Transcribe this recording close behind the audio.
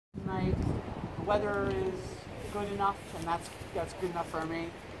tonight. The weather is good enough, and that's good enough for me.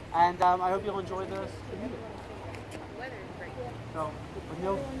 And I hope you'll enjoy this. The weather is great. So, with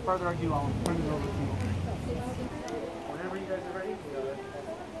no further ado, I'll turn it over to you. Whenever you guys are ready.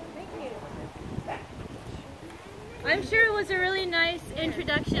 I'm sure it was a really nice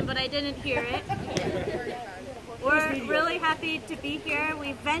introduction, but I didn't hear it. We're really happy to be here.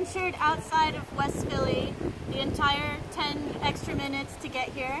 We ventured outside of West Philly the entire 10 extra minutes to get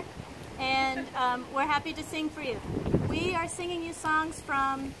here, and we're happy to sing for you. We are singing you songs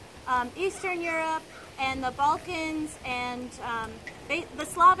from Eastern Europe and the Balkans, and the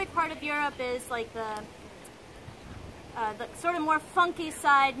Slavic part of Europe is like the sort of more funky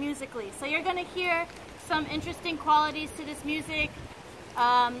side musically. So you're going to hear some interesting qualities to this music,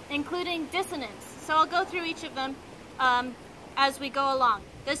 including dissonance. So I'll go through each of them as we go along.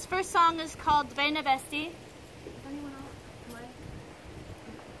 This first song is called Dve Nevesti.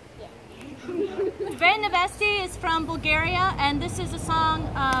 Dve Nevesti is from Bulgaria, and this is a song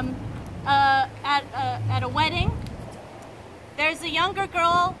at a wedding. There's a younger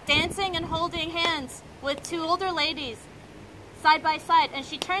girl dancing and holding hands with two older ladies side by side, and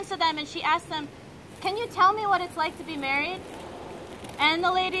she turns to them and she asks them, "Can you tell me what it's like to be married?" And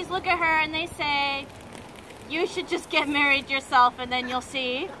the ladies look at her and they say, "You should just get married yourself and then you'll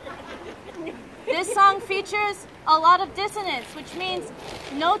see." This song features a lot of dissonance, which means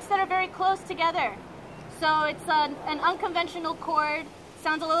notes that are very close together. So it's an unconventional chord.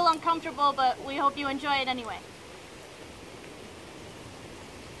 Sounds a little uncomfortable, but we hope you enjoy it anyway.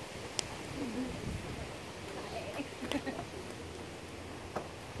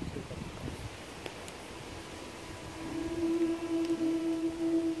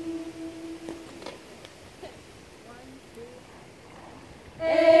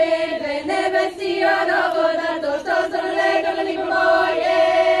 Dve nevesti rovoda, to što sam rekao na nikom moje.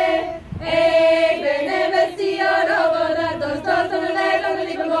 Dve nevesti rovoda, to što sam rekao na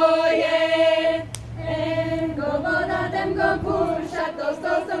nikom moje. Go voda, dem go kurša, to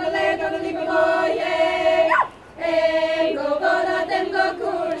što sam rekao na nikom moje. Go voda, dem go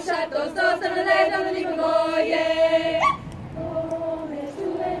kurša, to što sam rekao na nikom moje. Ome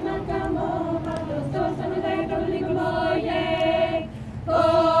šuve matka moma, to što sam rekao na nikom moje.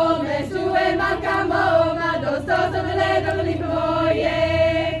 Come sue manca moma, dosto sono le donne moje.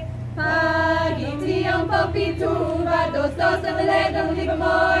 Paghi un po' pittuva, dosto sono le donne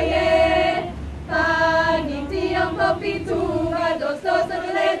moje. Paghi un po' pittuva, dosto sono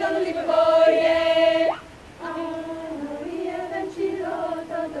le donne moje. Anoria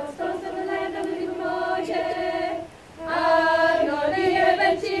vencilotto, dosto sono le donne moje. Anoria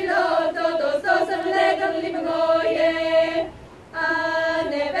vencilotto, dosto sono le donne moje. A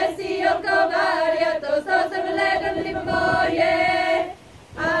nevesti odgovarja, to što sam ledan libo moje.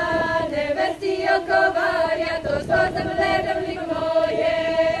 A nevesti odgovarja, to što sam ledan libo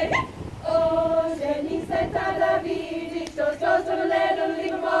moje. O, ženi se tada vidiš, to što sam ledan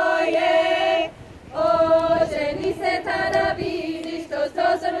libo moje. O, ženi se tada vidiš, to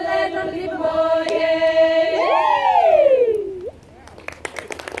što sam ledan libo moje.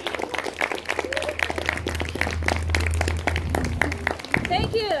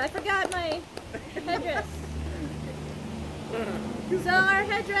 Thank you. I forgot my headdress. So our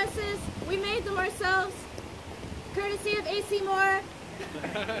headdresses, we made them ourselves, courtesy of AC Moore.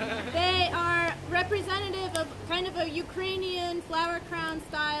 They are representative of kind of a Ukrainian flower crown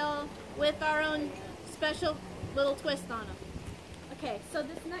style with our own special little twist on them. Okay, so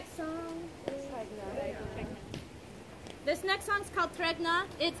this next song is This next song is called Tregna.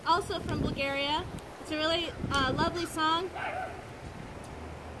 It's also from Bulgaria. It's a really lovely song.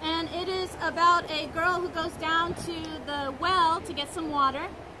 And it is about a girl who goes down to the well to get some water.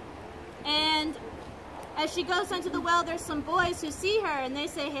 And as she goes into the well, there's some boys who see her and they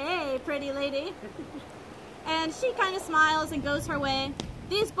say, "Hey, pretty lady." And she kind of smiles and goes her way.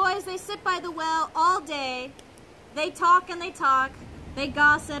 These boys, they sit by the well all day. They talk and they talk. They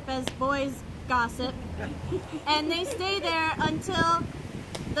gossip as boys gossip. And they stay there until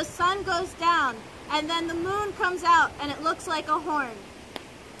the sun goes down. And then the moon comes out and it looks like a horn.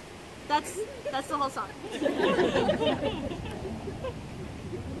 That's the whole song.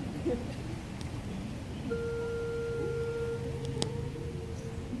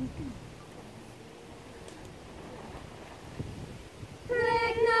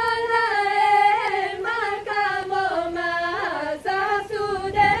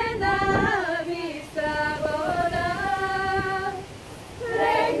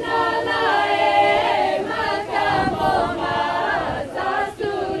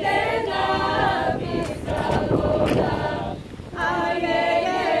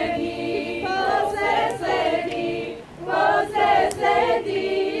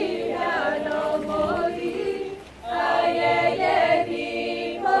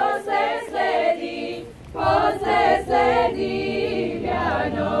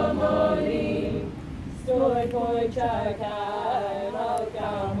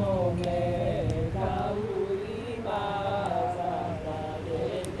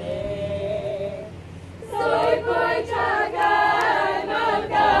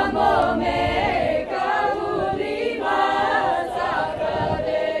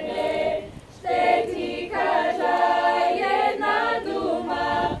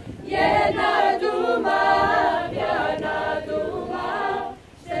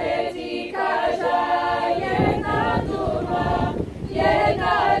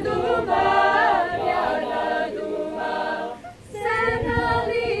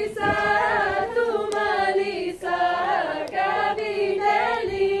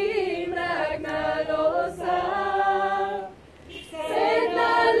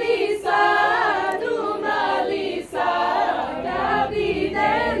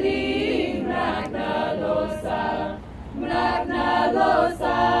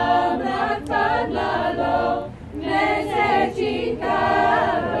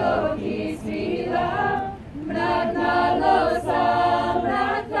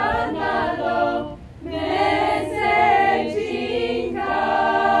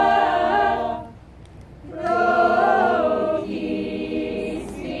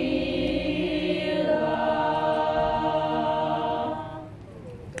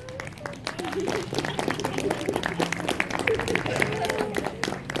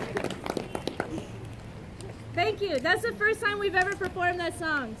 Thank you. That's the first time we've ever performed that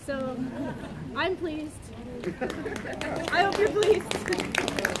song, so I'm pleased. I hope you're pleased.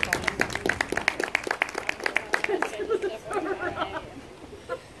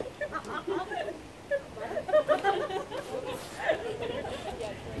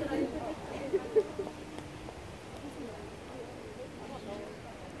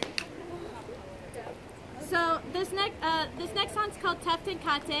 So this next song's called Teften.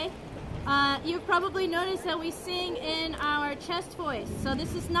 You've probably noticed that we sing in our chest voice. So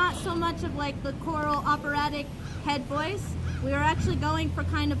this is not so much of like the choral operatic head voice. We are actually going for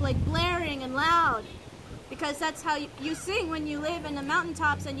kind of like blaring and loud, because that's how you sing when you live in the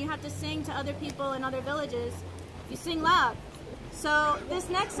mountaintops and you have to sing to other people in other villages. You sing loud. So this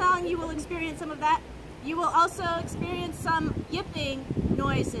next song, you will experience some of that. You will also experience some yipping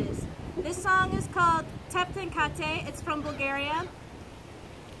noises. This song is called Teften. It's from Bulgaria.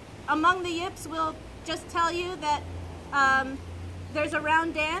 Among the yips, we'll just tell you that there's a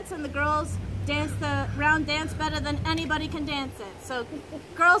round dance, and the girls dance the round dance better than anybody can dance it. So,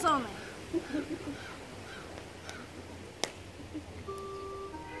 girls only.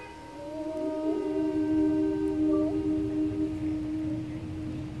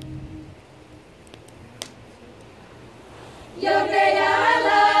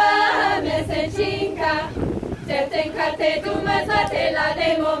 Teften dumazate la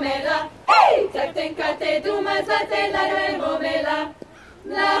de momela. Hey! Teften dumazate la de momela.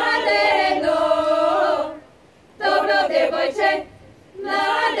 La de no. Dobro devojče. La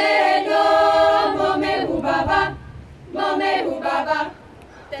de no. Mome hubaba. Mome hubaba.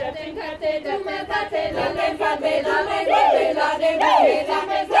 Teften dumazate la de momela. La de momela.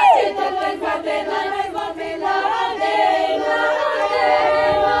 Teften la de momela.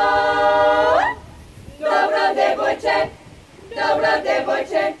 Dobro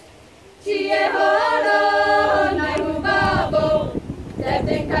devojče, čije horo najhubavo.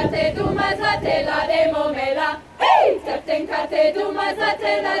 Teften dumazate la de momela. Hey! Teften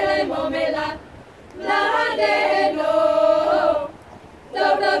dumazate la de momela. La de no.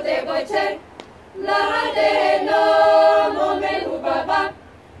 Dobro devojče, la de no. Mome hubava,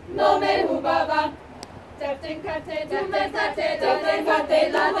 mome hubava. Teften dumazate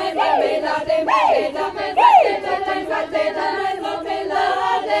la de momela. La de momela.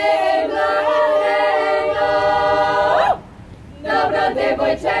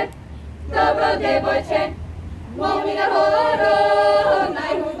 Dobro devojče, momina horo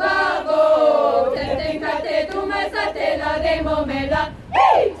najhubavo. Teften dumazate la de momela.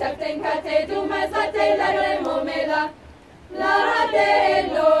 Hey! Teften dumazate la de momela. La de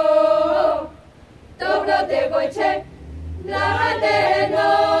no. Dobro devojče, la de no.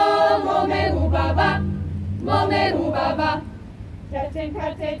 Mome hubava, mome hubava. Teften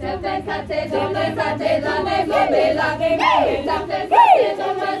dumazate la de momela. Teften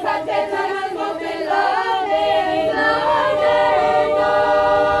dumazate la de momela.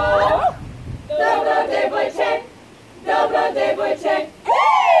 Dobro devojče, dobro devojče.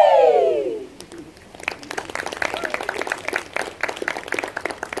 Hey!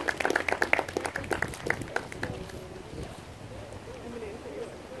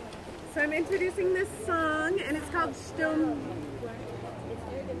 So I'm introducing this song, and it's called Stum.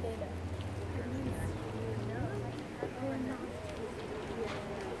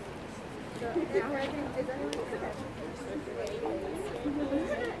 Thank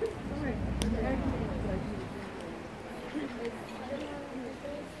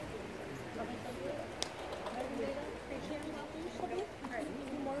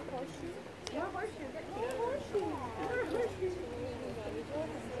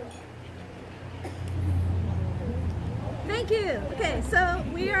you. Okay, so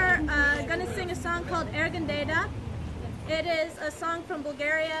we are going to sing a song called Ergen Deda. It is a song from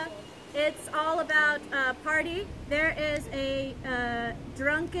Bulgaria. It's all about party. There is a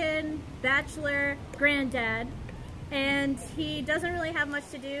drunken bachelor granddad, and he doesn't really have much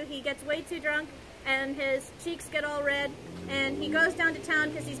to do. He gets way too drunk, and his cheeks get all red, and he goes down to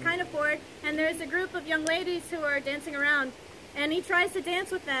town because he's kind of bored, and there's a group of young ladies who are dancing around, and he tries to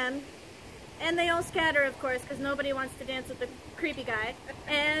dance with them, and they all scatter, of course, because nobody wants to dance with the creepy guy.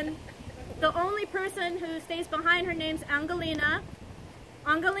 And the only person who stays behind, her name's Angelina.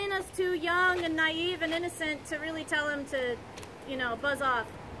 Angelina's too young and naive and innocent to really tell him to, you know, buzz off.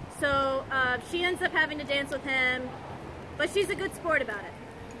 So she ends up having to dance with him, but she's a good sport about it.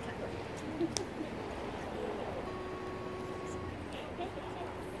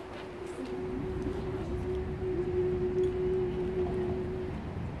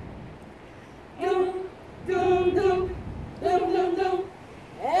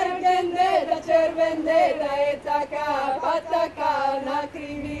 Ergen Deda, Cerven Deda, etaka, pataka, na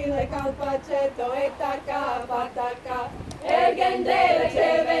krivile kalpaceto, etaka, pataka. Ergen Deda,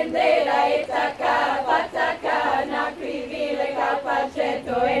 Cerven Deda, etaka, pataka, na krivile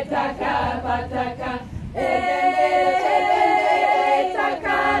kalpaceto, etaka, pataka. Ergen Deda, Cerven Deda,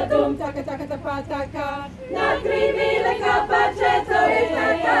 etaka, dum taka taka pataka, na krivile kalpaceto,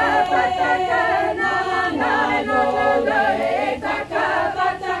 etaka, pataka, na gola, etaka.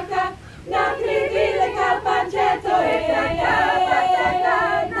 Na crivile calpaceto etaka pataka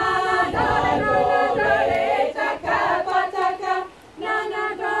na gole etaka pataka na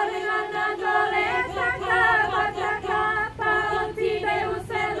gole etaka pataka parti de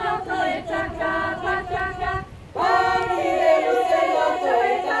useloto etaka pataka parti de useloto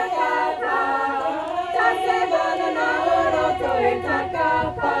etaka ta sevana na oroto etaka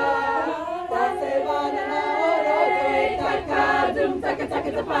ta sevana na oroto etaka dum taka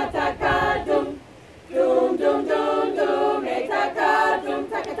taka pataka dum dum dum dum dum etaka dum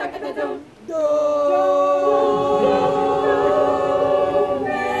taka taka dum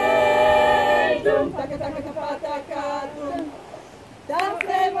dum taka taka pataka dum da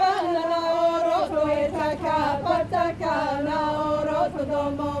sevana na oroto etaka pataka na oroto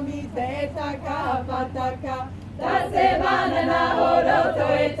domo mite etaka pataka da sevana na oroto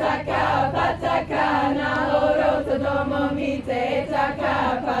etaka pataka na oroto domo mite etaka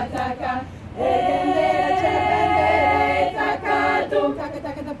pataka Ergen Deda, Cerven Deda, etaka dum taka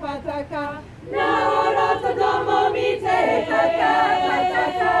taka pataka na oroto domo mite etaka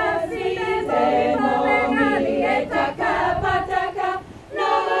pataka site momi etaka pataka na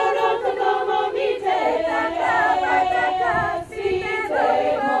oroto domo mite etaka pataka site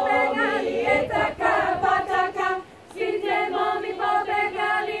momi etaka pataka site momi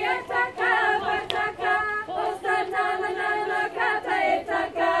pobegali etaka pataka ostatana na kata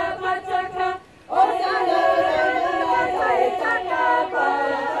etaka pataka ostatana na kata etaka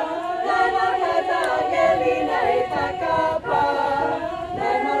pataka na kata angelina etaka pataka na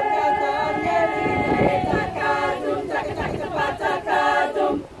kata angelina etaka dum taka taka pataka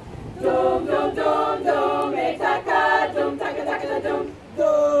dum dum dum dum dum etaka dum taka taka dum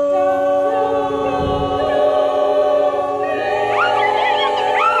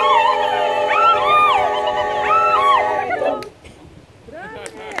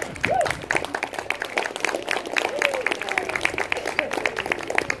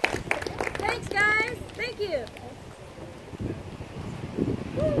Thanks, guys. Thank you.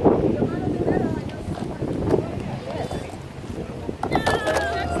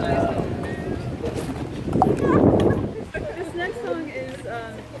 This next song is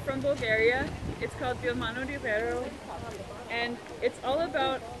from Bulgaria. It's called Dilmano Dilbero, and it's all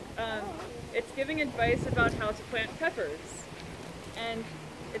about, it's giving advice about how to plant peppers. And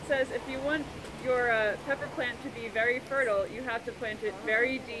it says if you want your pepper plant to be very fertile, you have to plant it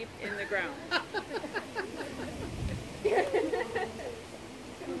very deep in the ground. Is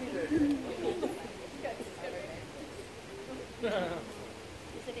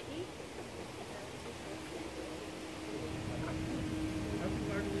it an E?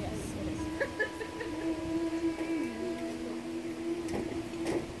 Yes, it is.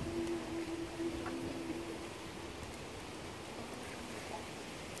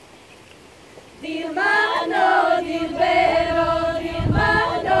 Dilmano Dilbero,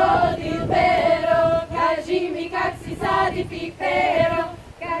 Dilmano Dilbero.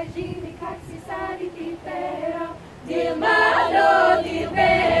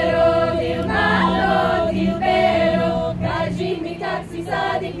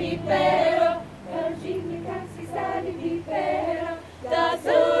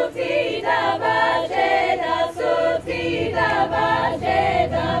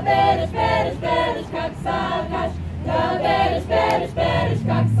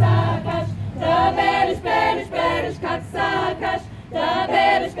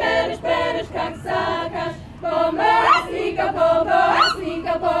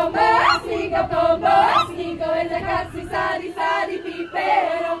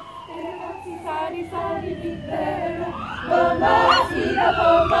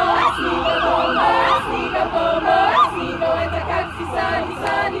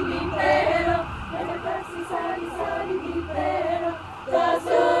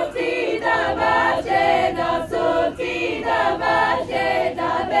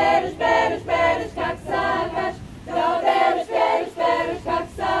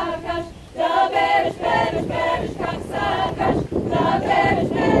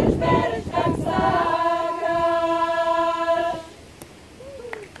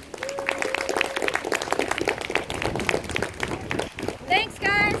 Thanks,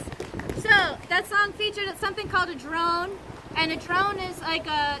 guys. So that song featured something called a drone, and a drone is like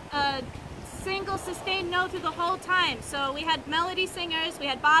a single sustained note through the whole time. So we had melody singers, we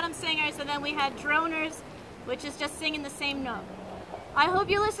had bottom singers, and then we had droners, which is just singing the same note. I hope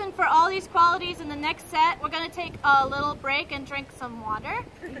you listen for all these qualities in the next set. We're going to take a little break and drink some water.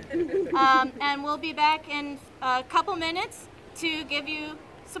 And we'll be back in a couple minutes to give you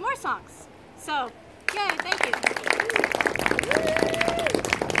some more songs. So, yay, thank you.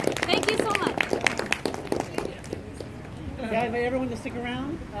 Thank you so much. Yeah, I invite everyone to stick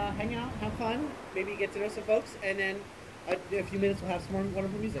around, hang out, have fun, maybe get to know some folks, and then in a few minutes we'll have some more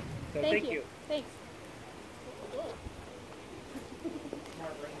wonderful music. So thank you. Thanks.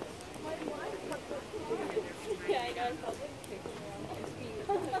 Yeah, I know.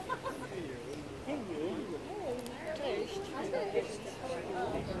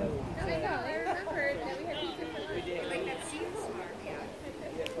 I remember that we had pizza. Like that seed smart, yeah.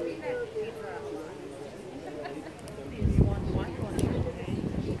 We had pizza.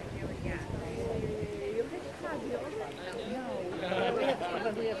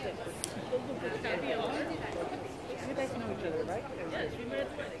 You guys know each other, right? Yes, we met at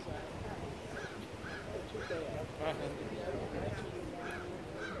the wedding.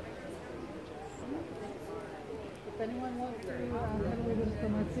 If anyone wants to have a little bit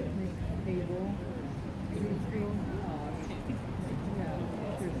from our picnic table, please feel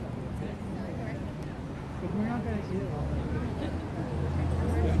but we're not going to do it all.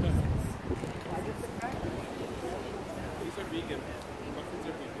 These are vegan. Muffins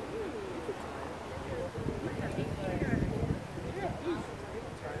are vegan.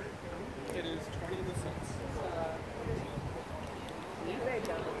 It is 20 cents.